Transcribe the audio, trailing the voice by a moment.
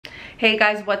Hey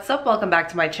guys, what's up? Welcome back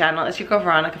to my channel. It's your girl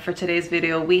Veronica. For today's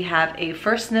video, we have a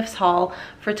first sniffs haul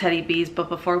for Teddy Bees. But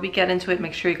before we get into it,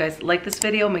 make sure you guys like this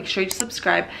video, make sure you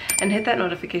subscribe, and hit that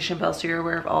notification bell so you're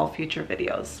aware of all future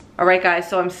videos. Alright guys,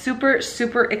 so I'm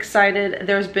super excited.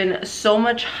 There's been so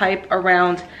much hype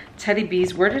around Teddy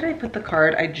Bees. Where did I put the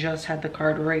card? I just had the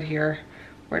card right here.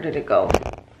 Where did it go?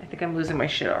 I think I'm losing my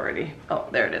shit already. Oh,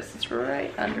 there it is. It's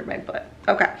right under my butt.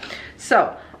 Okay,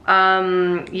 so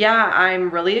yeah, I'm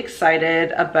really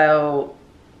excited about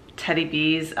Teddy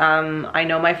Bees. I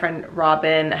know my friend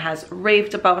Robin has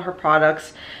raved about her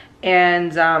products,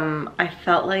 and I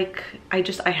felt like I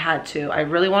had to. I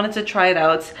really wanted to try it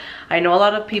out. I know a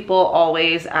lot of people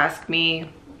always ask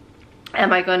me,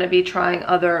 am I going to be trying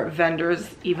other vendors,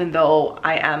 even though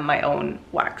I am my own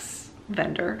wax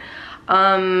vendor?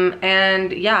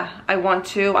 And yeah, I want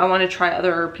to try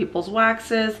other people's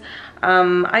waxes.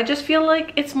 I just feel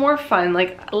like it's more fun.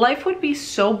 Like, life would be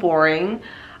so boring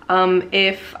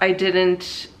if I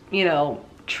didn't, you know,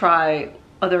 try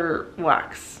other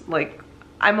wax. Like,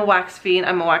 I'm a wax fiend,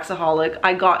 I'm a waxaholic.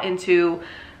 I got into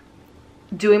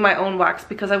doing my own wax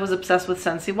because I was obsessed with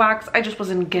Scentsy wax. I just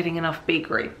wasn't getting enough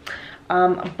bakery.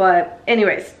 But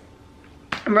anyways,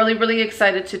 I'm really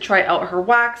excited to try out her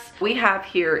wax. We have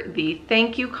here the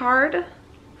thank you card.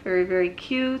 Very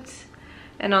cute.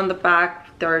 And on the back,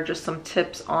 there are just some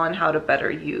tips on how to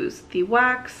better use the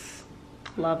wax.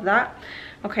 Love that.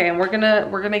 Okay, and we're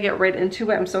gonna get right into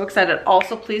it. I'm so excited.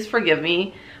 Also, please forgive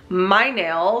me. My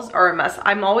nails are a mess.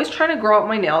 I'm always trying to grow out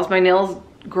my nails. My nails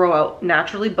grow out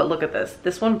naturally, but look at this.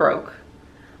 This one broke.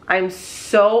 I'm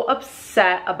so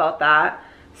upset about that.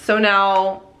 So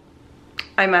now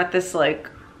I'm at this, like,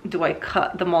 do I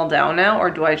cut them all down now, or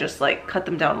do I just like cut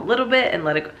them down a little bit and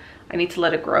let it, I need to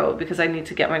let it grow because I need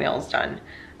to get my nails done.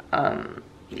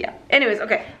 Yeah, anyways,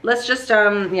 okay, let's just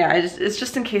yeah, it's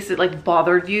just in case it like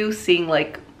bothered you seeing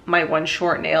like my one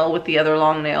short nail with the other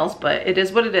long nails, but it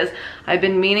is what it is. I've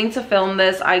been meaning to film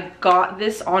this. I got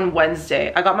this on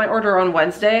Wednesday. I got my order on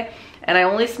Wednesday and I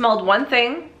only smelled one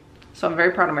thing, so I'm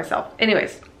very proud of myself.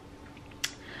 Anyways,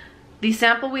 the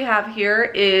sample we have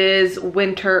here is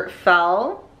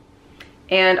Winterfell,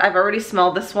 and I've already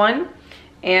smelled this one.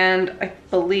 And I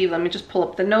believe, let me just pull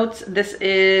up the notes. This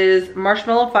is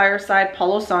Marshmallow Fireside,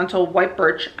 Palo Santo, White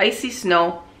Birch, Icy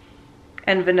Snow,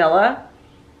 and Vanilla.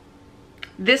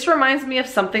 This reminds me of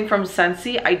something from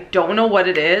Scentsy. I don't know what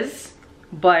it is,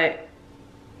 but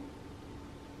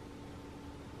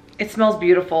it smells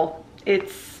beautiful. It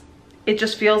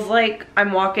just feels like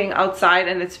I'm walking outside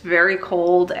and it's very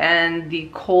cold and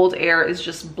the cold air is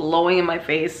just blowing in my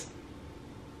face.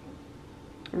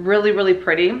 Really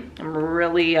pretty. I'm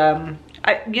really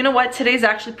you know what, today's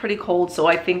actually pretty cold, so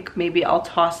I think maybe I'll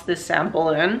toss this sample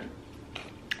in.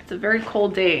 It's a very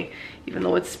cold day, even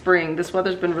though it's spring. This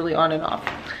weather's been really on and off.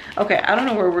 Okay, I don't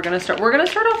know where we're gonna start. We're gonna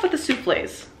start off with the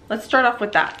souffles. Let's start off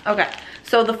with that. Okay,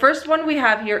 so the first one we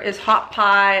have here is Hot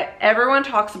Pie. Everyone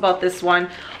talks about this one.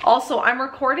 Also, I'm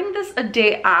recording this a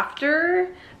day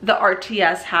after the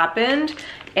RTS happened,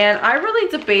 and I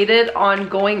really debated on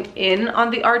going in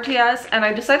on the RTS, and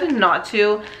I decided not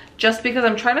to, just because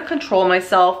I'm trying to control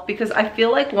myself, because I feel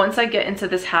like once I get into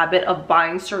this habit of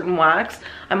buying certain wax,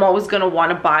 I'm always gonna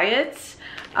wanna buy it.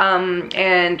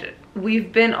 And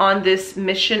we've been on this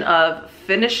mission of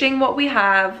finishing what we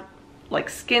have, like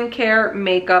skincare,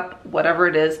 makeup, whatever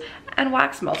it is, and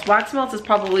wax melts. Wax melts is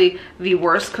probably the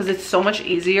worst because it's so much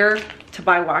easier to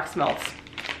buy wax melts.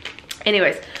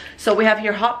 Anyways, so we have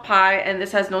here Hot Pie, and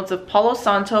this has notes of Palo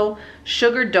Santo,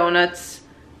 sugar donuts,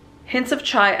 hints of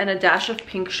chai, and a dash of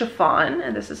pink chiffon.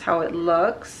 And this is how it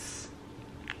looks.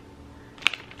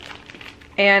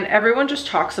 And everyone just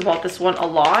talks about this one a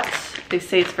lot. They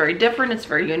say it's very different, it's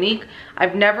very unique. I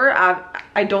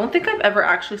don't think I've ever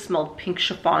actually smelled pink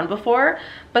chiffon before,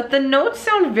 but the notes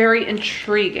sound very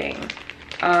intriguing.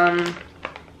 Oh,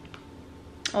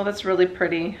 that's really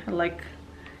pretty. I like,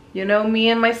 you know me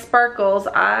and my sparkles.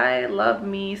 I love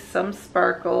me some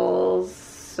sparkles.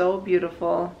 So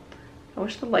beautiful. I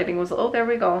wish the lighting was, oh, there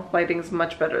we go. Lighting's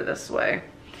much better this way.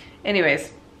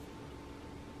 Anyways.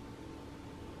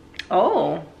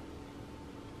 Oh.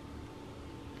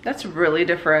 That's really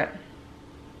different.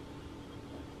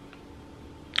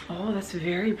 Oh, that's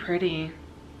very pretty.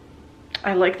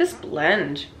 I like this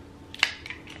blend.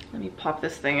 Let me pop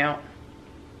this thing out.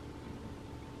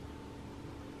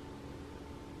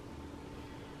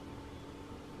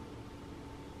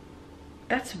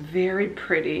 That's very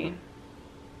pretty.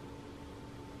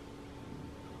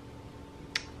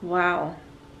 Wow.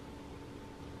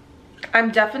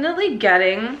 I'm definitely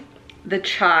getting the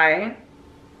chai.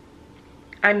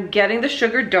 I'm getting the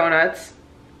sugar donuts.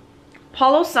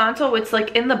 Palo Santo, it's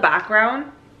like in the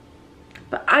background,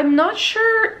 but I'm not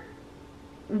sure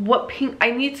what pink.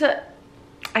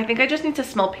 I think I just need to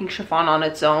smell Pink Chiffon on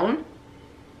its own.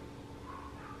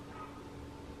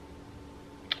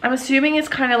 I'm assuming it's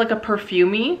kind of like a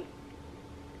perfumey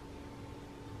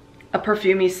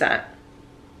scent.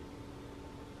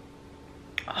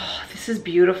 Oh, this is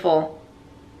beautiful.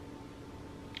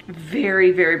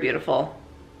 Very, very beautiful.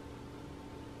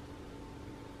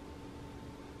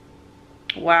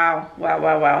 Wow, wow,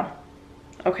 wow, wow.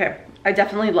 Okay, I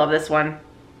definitely love this one.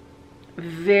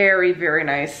 Very, very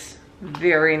nice.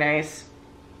 Very nice.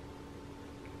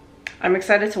 I'm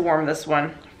excited to warm this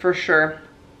one for sure.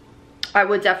 I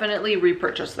would definitely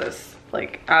repurchase this.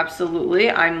 Like,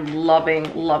 absolutely. I'm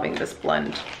loving this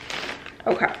blend.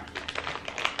 Okay.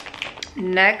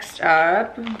 Next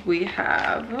up, we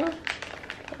have, hold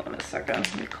on a second,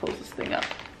 let me close this thing up.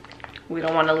 We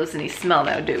don't want to lose any smell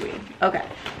now, do we? Okay.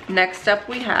 Next up,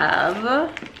 we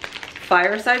have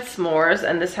Fireside S'mores,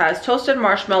 and this has toasted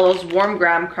marshmallows, warm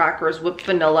graham crackers, whipped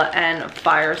vanilla, and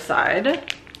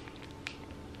Fireside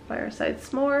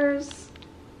S'mores.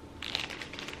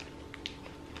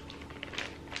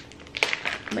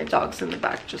 My dog's in the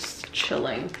back just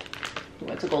chilling. He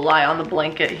went to go lie on the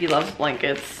blanket. He loves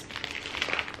blankets.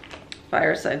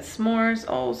 Fireside S'mores.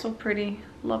 Oh, so pretty.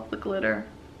 Love the glitter.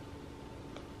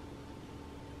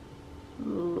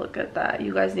 Look at that.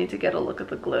 You guys need to get a look at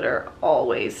the glitter.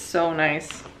 Always so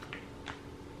nice.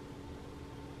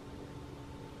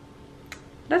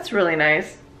 That's really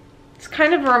nice. It's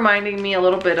kind of reminding me a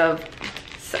little bit of,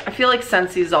 I feel like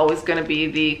Scentsy is always going to be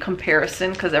the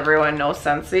comparison because everyone knows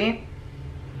Scentsy.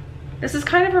 This is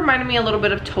kind of reminding me a little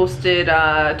bit of toasted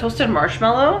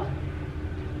marshmallow.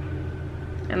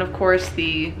 And of course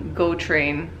the Go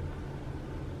Train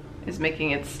is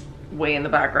making its way in the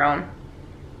background.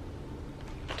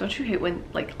 Don't you hate when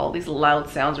like all these loud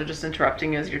sounds are just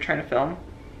interrupting you as you're trying to film?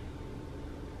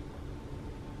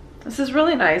 This is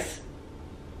really nice.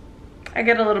 I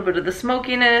get a little bit of the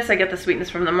smokiness. I get the sweetness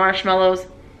from the marshmallows.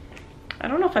 I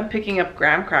don't know if I'm picking up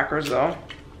graham crackers though.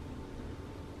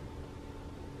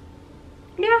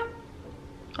 Yeah,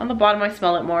 on the bottom I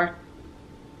smell it more.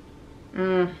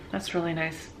 That's really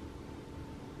nice.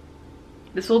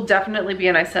 This will definitely be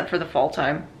a nice scent for the fall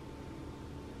time.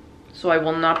 So I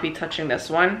will not be touching this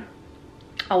one.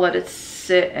 I'll let it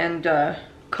sit and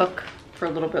cook for a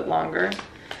little bit longer.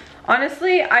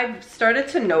 Honestly, I've started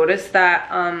to notice that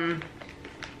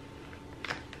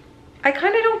I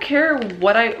kind of don't care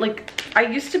what I like. I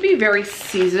used to be very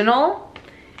seasonal,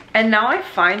 and now I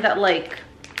find that like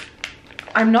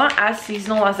I'm not as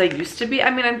seasonal as I used to be. I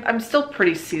mean, I'm still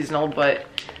pretty seasonal, but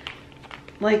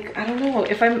like, I don't know,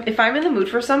 if I'm in the mood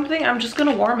for something, I'm just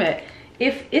gonna warm it.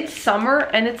 If it's summer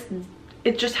and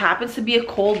it just happens to be a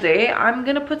cold day, I'm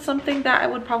gonna put something that I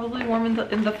would probably warm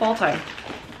in the fall time.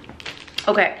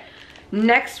 Okay,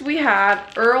 next we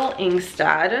have Earl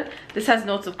Ingstad. This has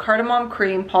notes of cardamom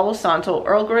cream, Palo Santo,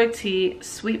 Earl Grey tea,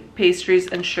 sweet pastries,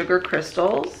 and sugar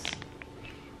crystals.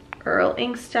 Earl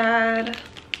Ingstad.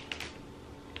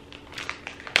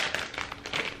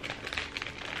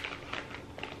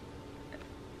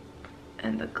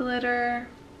 And the glitter.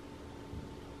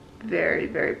 Very,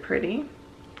 very pretty.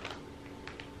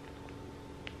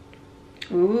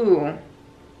 Ooh.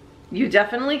 You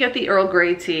definitely get the Earl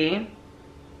Grey tea.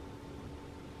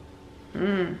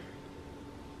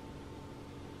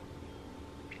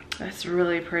 That's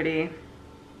really pretty.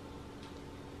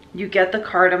 You get the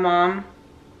cardamom.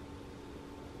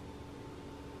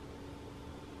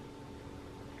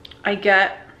 I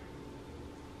get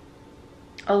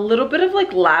a little bit of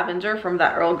like lavender from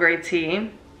that Earl Grey tea.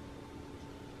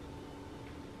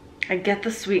 I get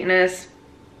the sweetness.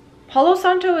 Palo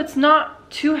Santo, it's not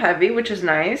too heavy, which is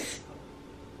nice.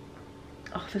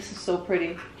 Oh, this is so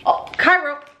pretty. Oh,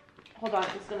 Cairo! Hold on,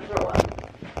 it's gonna throw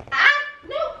up. Ah,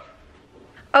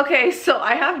 no! Okay, so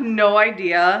I have no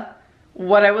idea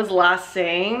what I was last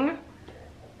saying.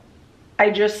 I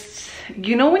just,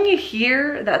 you know when you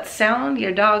hear that sound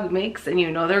your dog makes and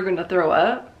you know they're gonna throw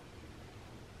up?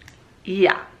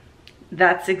 Yeah,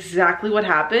 that's exactly what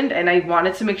happened, and I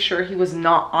wanted to make sure he was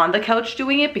not on the couch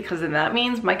doing it, because then that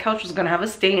means my couch was gonna have a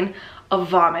stain of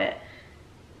vomit,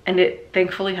 and it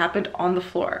thankfully happened on the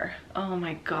floor. Oh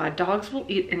my god, dogs will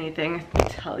eat anything, I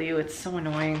tell you, it's so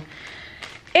annoying.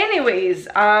 Anyways,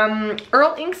 Earl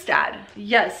Ingstad,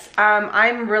 yes,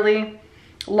 I'm really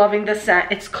loving the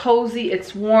scent. It's cozy,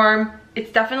 it's warm,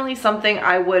 it's definitely something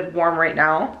I would warm right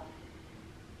now.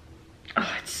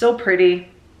 Oh, it's so pretty.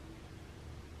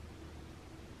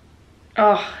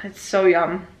 Oh, it's so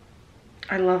yum.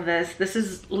 I love this. This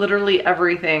is literally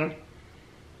everything.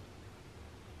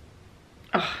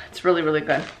 Oh, it's really, really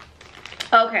good.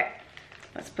 Okay,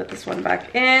 let's put this one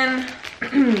back in.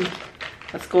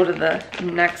 Let's go to the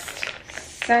next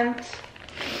scent.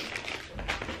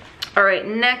 All right,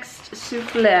 next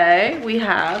souffle we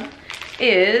have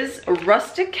is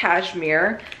rustic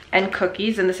cashmere and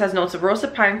cookies, and this has notes of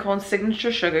roasted pine cones,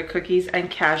 signature sugar cookies, and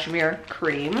cashmere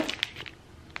cream.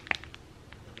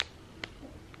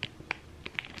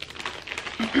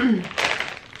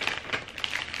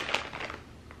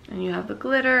 And you have the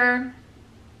glitter.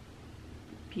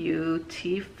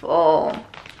 Beautiful.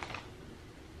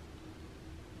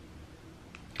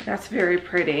 That's very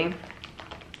pretty.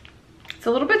 It's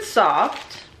a little bit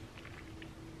soft.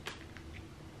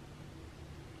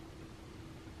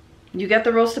 You get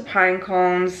the roasted pine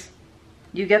cones,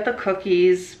 you get the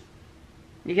cookies,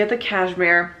 you get the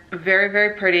cashmere. Very,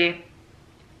 very pretty.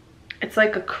 It's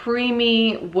like a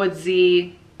creamy,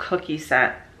 woodsy cookie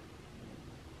scent.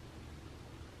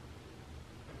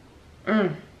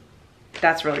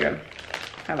 That's really good.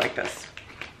 I like this.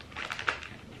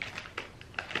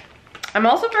 I'm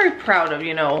also very proud of,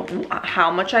 you know,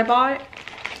 how much I bought.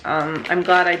 I'm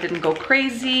glad I didn't go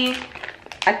crazy.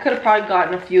 I could have probably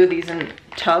gotten a few of these in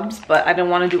tubs, but I didn't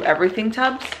want to do everything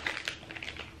tubs.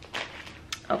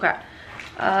 Okay.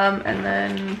 And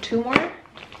then two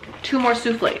more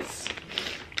souffles.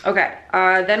 Okay,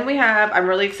 then we have, I'm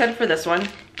really excited for this one,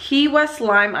 Key West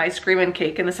Lime Ice Cream and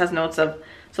Cake, and this has notes of,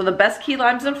 so the best key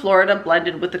limes in Florida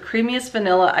blended with the creamiest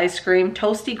vanilla ice cream,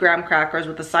 toasty graham crackers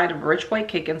with a side of rich white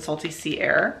cake and salty sea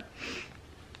air.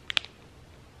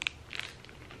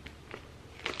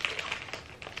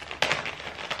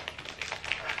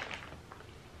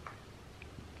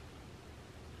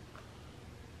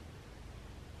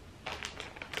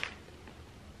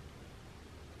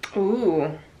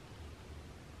 Ooh.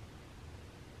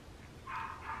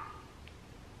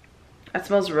 That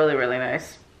smells really, really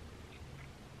nice.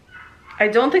 I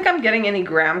don't think I'm getting any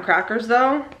graham crackers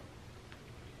though,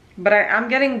 but I'm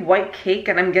getting white cake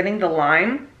and I'm getting the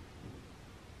lime.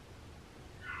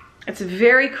 It's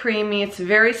very creamy, it's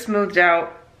very smoothed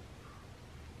out.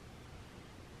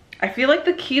 I feel like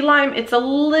the key lime, it's a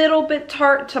little bit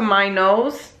tart to my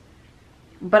nose,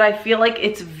 but I feel like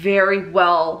it's very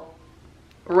well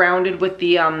rounded with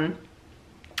the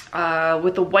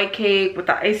white cake, with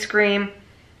the ice cream.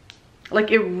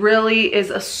 Like, it really is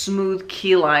a smooth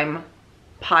key lime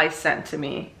pie scent to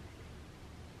me.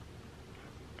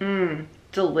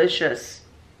 Delicious.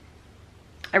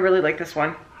 I really like this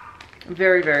one.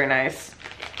 Very, very nice.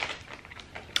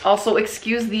 Also,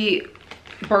 excuse the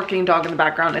barking dog in the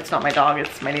background. It's not my dog,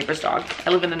 it's my neighbor's dog. I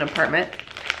live in an apartment,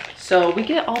 so we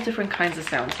get all different kinds of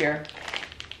sounds here.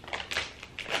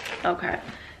 Okay,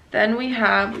 then we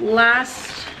have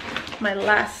my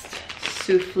last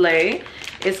souffle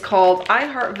is called I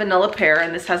Heart Vanilla Pear,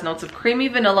 and this has notes of creamy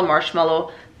vanilla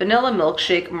marshmallow, vanilla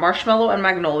milkshake, marshmallow and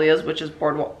magnolias, which is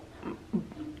boardwalk.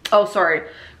 Oh, sorry.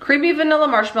 Creamy vanilla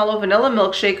marshmallow, vanilla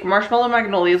milkshake, marshmallow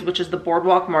magnolias, which is the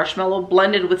boardwalk marshmallow,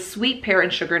 blended with sweet pear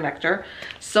and sugar nectar.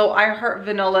 So I Heart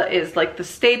Vanilla is like the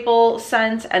staple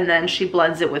scent, and then she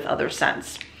blends it with other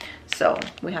scents. So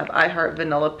we have I Heart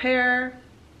Vanilla Pear.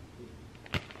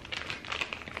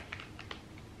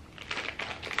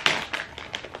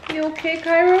 You okay,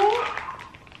 Cairo?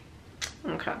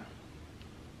 Okay.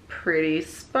 Pretty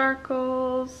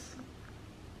sparkles.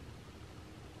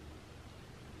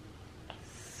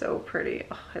 So pretty.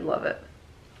 Oh, I love it.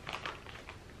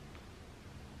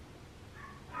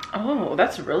 Oh,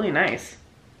 that's really nice.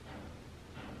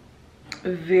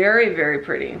 Very, very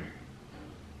pretty.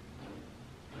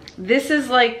 This is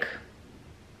like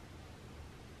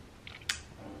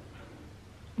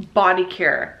body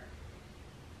care.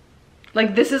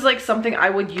 Like, this is like something I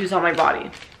would use on my body.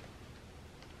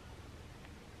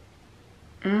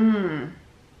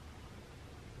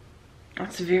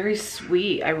 That's very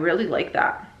sweet. I really like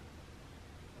that.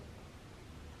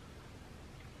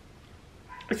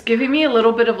 It's giving me a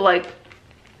little bit of like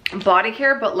body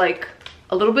care, but like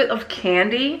a little bit of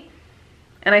candy.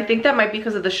 And I think that might be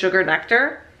because of the sugar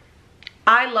nectar.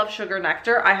 I love sugar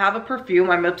nectar. I have a perfume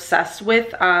I'm obsessed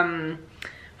with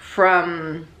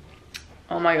from,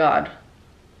 oh my God,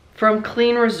 from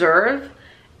Clean Reserve,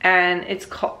 and it's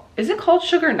called, is it called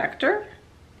Sugar Nectar?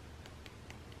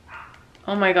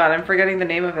 Oh my God, I'm forgetting the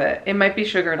name of it. It might be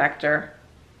Sugar Nectar.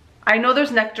 I know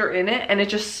there's nectar in it, and it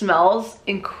just smells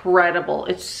incredible.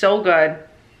 It's so good.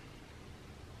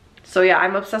 So yeah,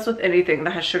 I'm obsessed with anything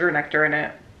that has sugar nectar in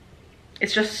it.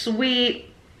 It's just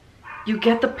sweet. You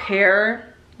get the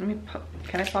pear. Let me pop,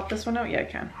 can I pop this one out? Yeah, I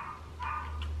can.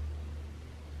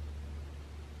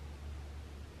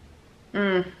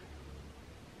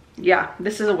 Yeah,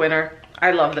 this is a winner.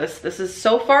 I love this. This is,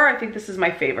 so far, I think this is my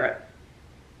favorite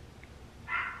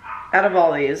out of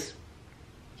all these.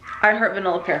 I Heart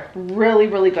Vanilla Pear. Really,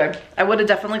 really good. I would have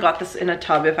definitely got this in a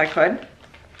tub if I could.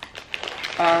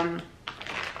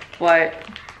 But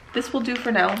this will do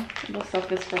for now. We'll stuff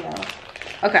this for now.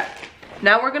 Okay,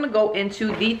 now we're gonna go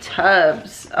into the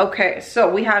tubs. Okay,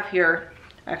 so we have here,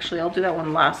 actually I'll do that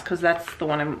one last because that's the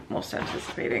one I'm most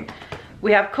anticipating.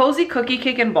 We have Cozy Cookie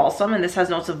Cake and Balsam, and this has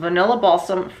notes of vanilla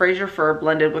balsam, Fraser fir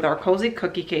blended with our Cozy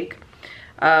Cookie Cake,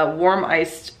 warm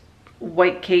iced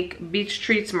white cake, beach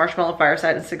treats, marshmallow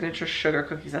fireside, and signature sugar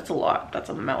cookies. That's a lot. That's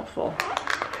a mouthful.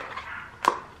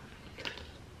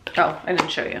 Oh, I didn't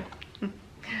show you.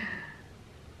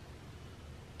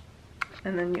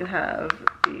 And then you have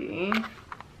the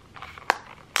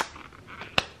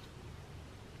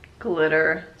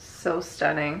glitter. So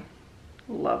stunning.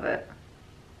 Love it.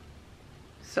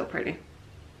 So pretty.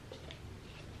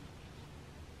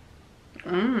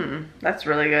 That's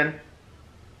really good.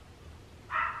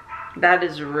 That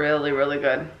is really, really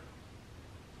good.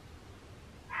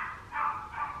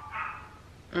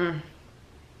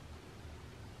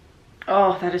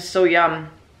 Oh, that is so yum.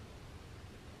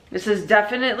 This is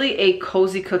definitely a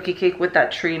cozy cookie cake with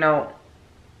that tree note.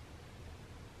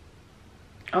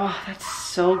 Oh, that's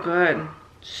so good.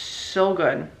 So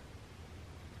good. Let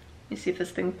me see if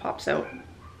this thing pops out. I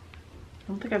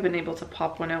don't think I've been able to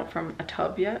pop one out from a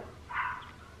tub yet.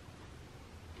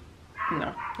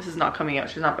 No, this is not coming out.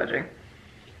 She's not budging.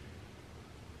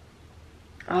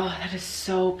 Oh, that is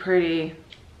so pretty.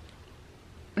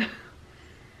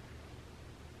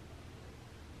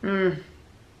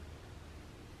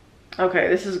 Okay,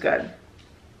 this is good.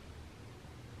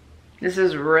 This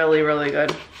is really, really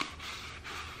good.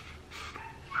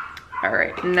 All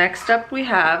right, next up we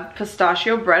have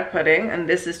pistachio bread pudding, and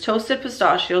this is toasted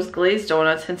pistachios, glazed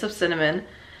donuts, hints of cinnamon,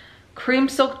 cream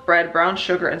soaked bread, brown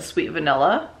sugar, and sweet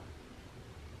vanilla.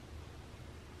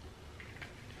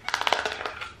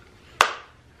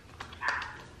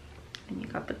 And you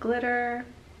got the glitter.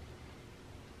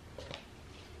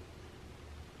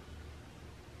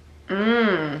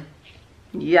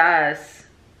 Yes.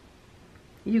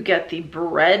 You get the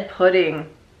bread pudding.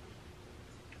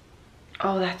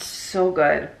 Oh, that's so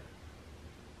good.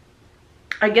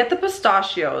 I get the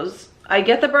pistachios. I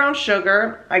get the brown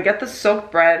sugar. I get the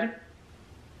soaked bread.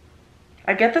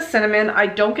 I get the cinnamon. I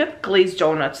don't get glazed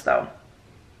donuts though.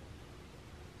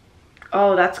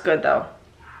 Oh, that's good though.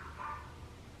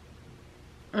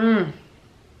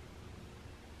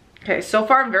 Okay, so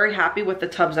far I'm very happy with the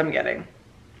tubs I'm getting.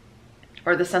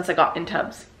 Or the scents I got in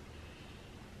tubs.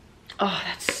 Oh,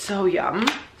 that's so yum.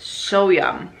 So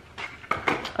yum.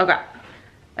 Okay.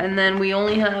 And then we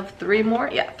only have 3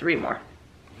 more. Yeah, 3 more.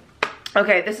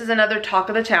 Okay, this is another Talk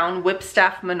of the Town,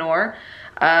 Whipstaff Manor.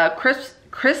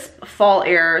 Crisp fall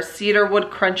air,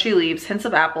 cedarwood crunchy leaves, hints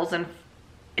of apples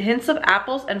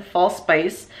and fall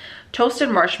spice, toasted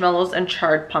marshmallows, and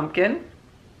charred pumpkin.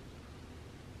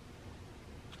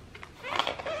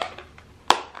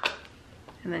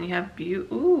 And then you have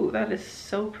ooh, that is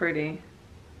so pretty.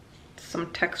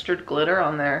 Some textured glitter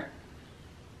on there.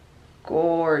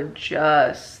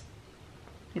 Gorgeous.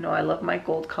 You know, I love my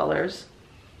gold colors.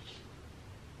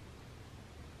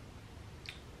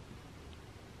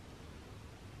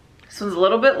 This one's a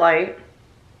little bit light,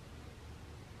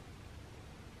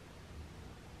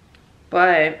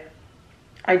 but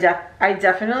I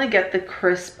definitely get the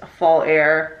crisp fall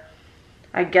air.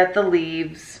 I get the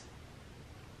leaves.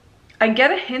 I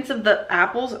get a hint of the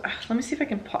apples. Let me see if I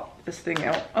can pop this thing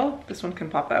out. Oh, this one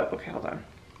can pop out. Okay, hold on.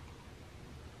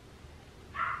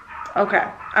 Okay,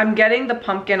 I'm getting the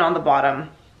pumpkin on the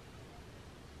bottom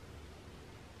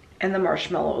and the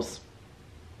marshmallows.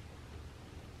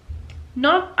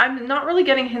 I'm not really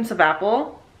getting hints of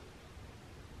apple,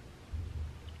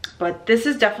 but this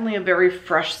is definitely a very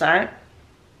fresh scent.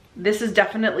 This is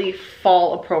definitely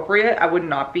fall appropriate. I would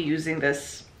not be using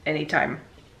this anytime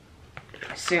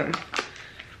soon.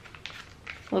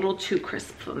 A little too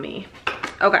crisp for me.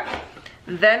 Okay,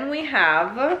 then we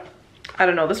have, I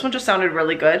don't know, this one just sounded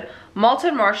really good.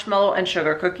 Malted marshmallow and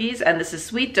sugar cookies, and this is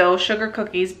sweet dough, sugar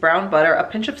cookies, brown butter, a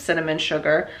pinch of cinnamon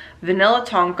sugar, vanilla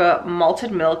tonka,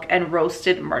 malted milk, and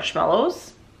roasted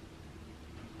marshmallows.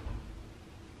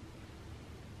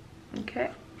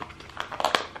 Okay.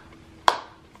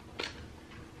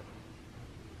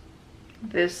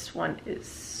 This one is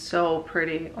so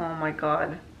pretty. Oh my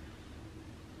god.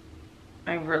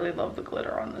 I really love the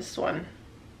glitter on this one.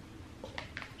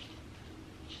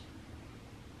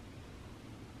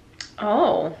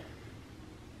 Oh.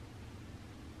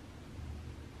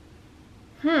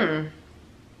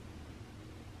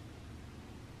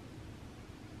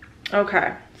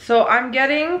 Okay, so I'm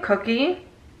getting cookie,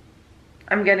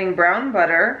 I'm getting brown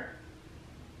butter,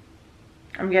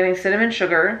 I'm getting cinnamon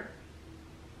sugar.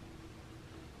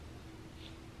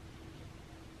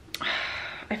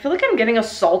 I feel like I'm getting a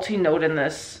salty note in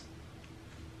this.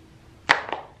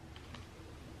 Don't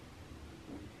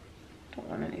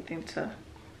want anything to...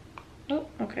 Oh,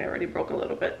 okay, I already broke a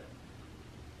little bit.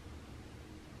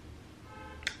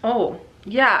 Oh,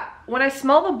 yeah, when I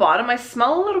smell the bottom, I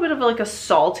smell a little bit of like a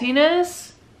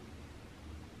saltiness.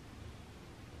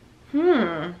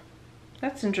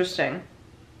 That's interesting.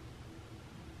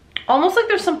 Almost like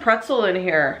there's some pretzel in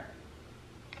here.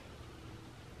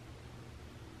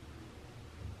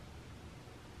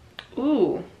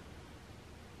 Ooh.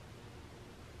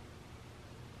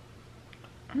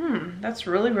 That's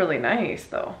really, really nice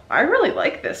though. I really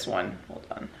like this one. Hold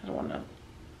on, I don't want to...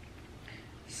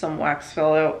 Some wax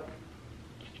fell out.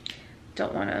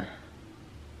 Don't want to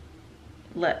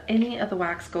let any of the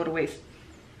wax go to waste.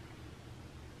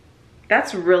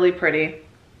 That's really pretty.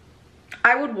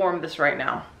 I would warm this right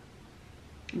now,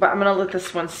 but I'm gonna let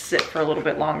this one sit for a little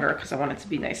bit longer because I want it to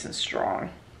be nice and strong.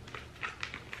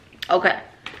 Okay,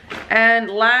 and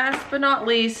last but not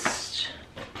least,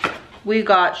 we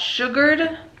got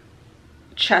sugared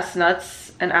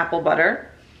chestnuts and apple butter.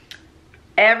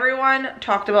 Everyone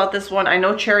talked about this one. I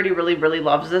know Charity really, really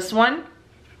loves this one,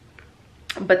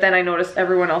 but then I noticed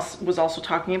everyone else was also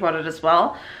talking about it as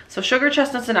well. So sugar,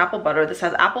 chestnuts, and apple butter. This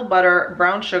has apple butter,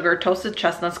 brown sugar, toasted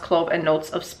chestnuts, clove, and notes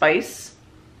of spice.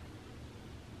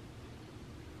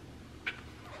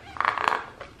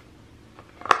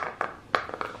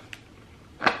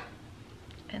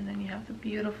 And then you have the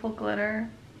beautiful glitter.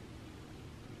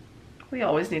 We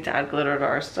always need to add glitter to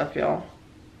our stuff, y'all.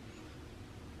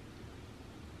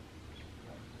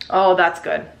 Oh, that's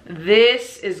good.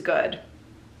 This is good.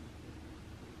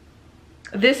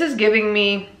 This is giving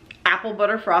me apple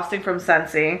butter frosting from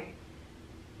Scentsy.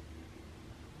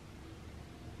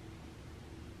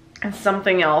 And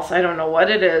something else. I don't know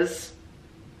what it is.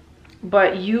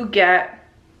 But you get...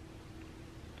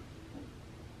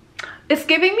 It's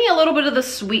giving me a little bit of the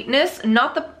sweetness.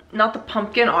 Not the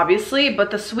pumpkin, obviously,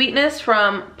 but the sweetness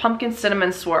from pumpkin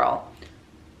cinnamon swirl.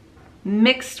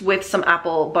 Mixed with some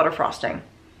apple butter frosting.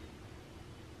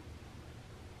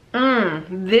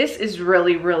 This is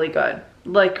really, really good.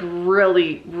 Like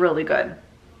really, really good.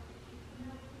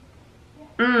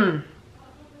 1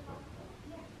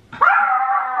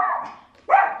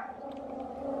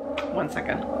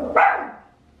 second.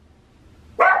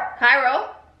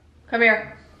 Cairo, come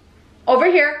here. Over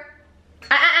here.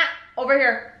 Over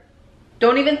here.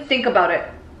 Don't even think about it.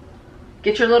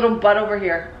 Get your little butt over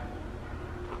here.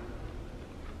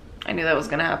 I knew that was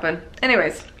gonna happen.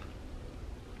 Anyways.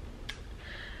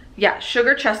 Yeah,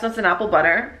 sugar, chestnuts, and apple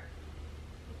butter.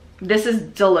 This is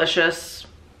delicious.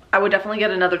 I would definitely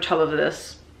get another tub of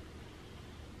this.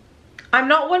 I'm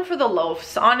not one for the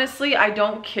loaves. Honestly, I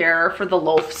don't care for the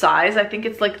loaf size. I think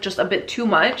it's like just a bit too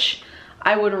much.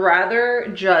 I would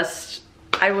rather just,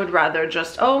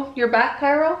 oh, you're back,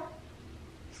 Cairo?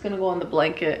 It's gonna go on the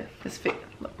blanket. His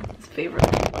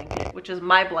favorite blanket, which is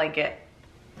my blanket.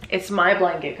 It's my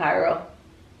blanket, Cairo.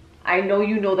 I know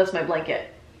you know that's my blanket.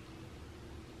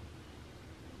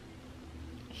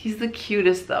 He's the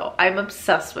cutest though. I'm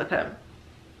obsessed with him.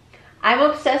 I'm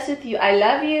obsessed with you. I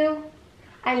love you.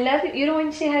 I love you. You don't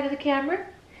want to say hi to the camera?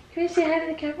 You want to say hi to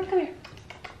the camera? Come here.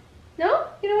 No?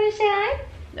 You don't want to say hi?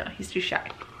 No, he's too shy.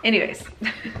 Anyways.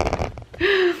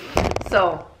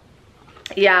 So,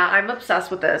 yeah, I'm obsessed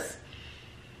with this.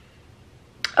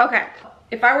 Okay.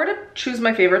 If I were to choose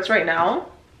my favorites right now,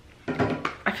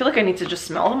 I feel like I need to just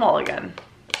smell them all again.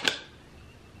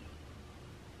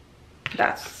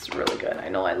 That's really good. I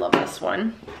know I love this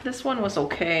one. This one was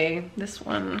okay. This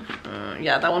one,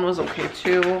 yeah, that one was okay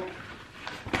too.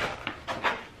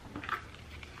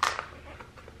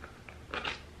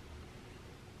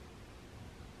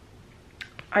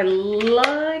 I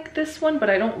like this one, but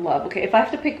I don't love. Okay, if I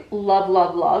have to pick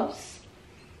loves,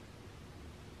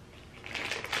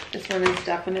 this one is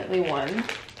definitely one.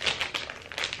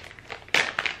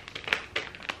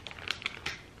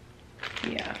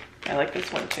 Yeah, I like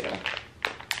this one too.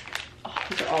 Oh,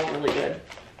 these are all really good.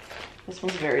 This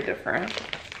one's very different.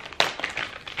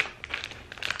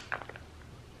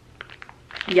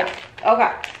 Yeah,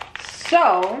 okay.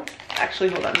 So, actually,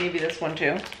 hold on, maybe this one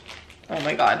too. Oh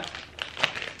my God.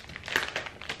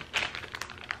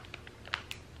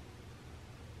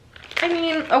 I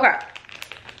mean, okay.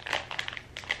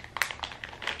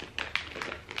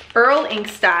 Earl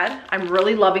Inkstad. I'm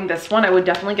really loving this one. I would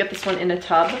definitely get this one in a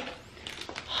tub.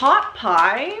 Hot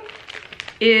Pie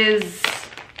is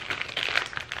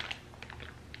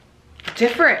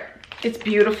different. It's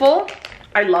beautiful.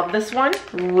 I love this one.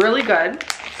 Really good.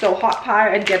 So hot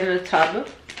pie, I'd get in a tub.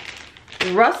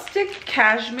 Rustic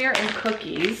cashmere and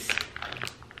cookies.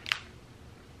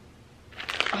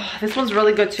 Oh, this one's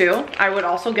really good too. I would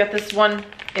also get this one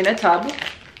in a tub.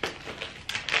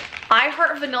 I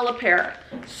heart vanilla pear.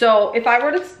 So if I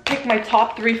were to pick my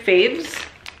top 3 faves,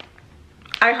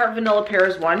 I heart vanilla pear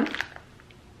is one.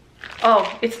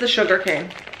 Oh, it's the sugar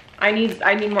cane. I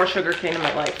need more sugar cane in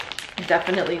my life.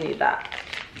 Definitely need that.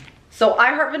 So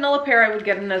I heart vanilla pear, I would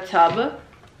get in a tub.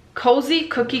 Cozy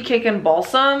cookie cake and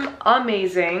balsam,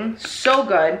 amazing, so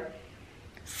good.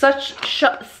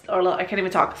 I can't even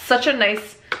talk. Such a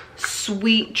nice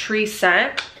sweet tree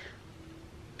scent.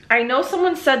 I know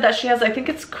someone said that she has, I think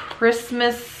it's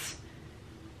Christmas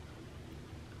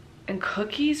and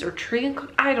cookies or tree and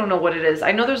cookies. I don't know what it is.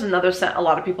 I know there's another scent a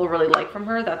lot of people really like from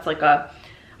her. That's like a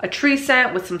tree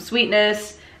scent with some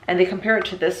sweetness, and they compare it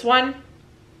to this one.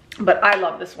 But I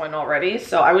love this one already,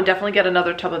 so I would definitely get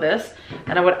another tub of this,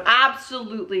 and I would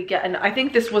absolutely get, and I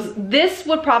think this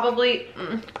would probably,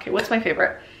 okay, what's my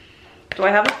favorite? Do I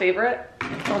have a favorite?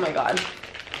 Oh my god.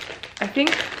 I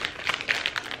think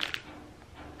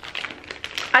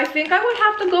I would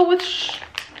have to go with,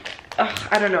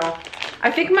 I don't know.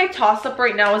 I think my toss-up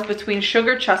right now is between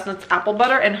Sugar Chestnuts Apple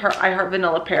Butter and I Heart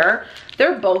Vanilla Pear.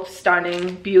 They're both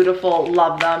stunning, beautiful,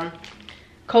 love them.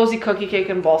 Cozy Cookie Cake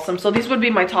and Balsam. So these would be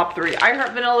my top 3. I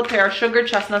Heart Vanilla Pear, Sugar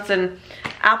Chestnuts and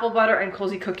Apple Butter, and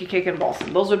Cozy Cookie Cake and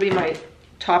Balsam. Those would be my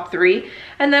top 3.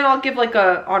 And then I'll give like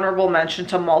a honorable mention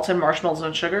to Malted Marshmallows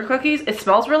and Sugar Cookies. It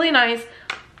smells really nice.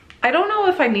 I don't know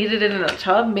if I needed it in a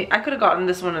tub. I could have gotten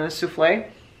this one in a souffle.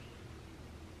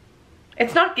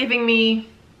 It's not giving me,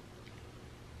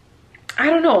 I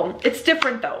don't know. It's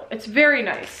different though. It's very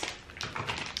nice.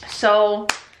 So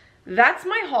that's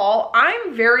my haul.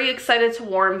 I'm very excited to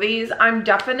warm these. I'm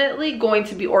definitely going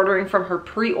to be ordering from her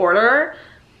pre-order.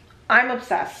 I'm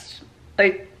obsessed.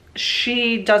 Like,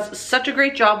 she does such a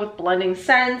great job with blending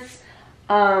scents.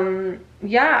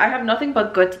 Yeah, I have nothing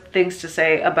but good things to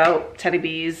say about Teddy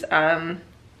Bees.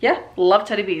 Yeah, love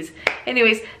Teddy Bees.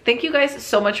 Anyways, thank you guys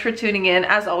so much for tuning in.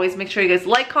 As always, make sure you guys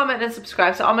like, comment, and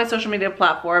subscribe to all my social media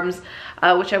platforms,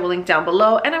 which I will link down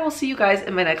below. And I will see you guys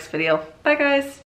in my next video. Bye, guys.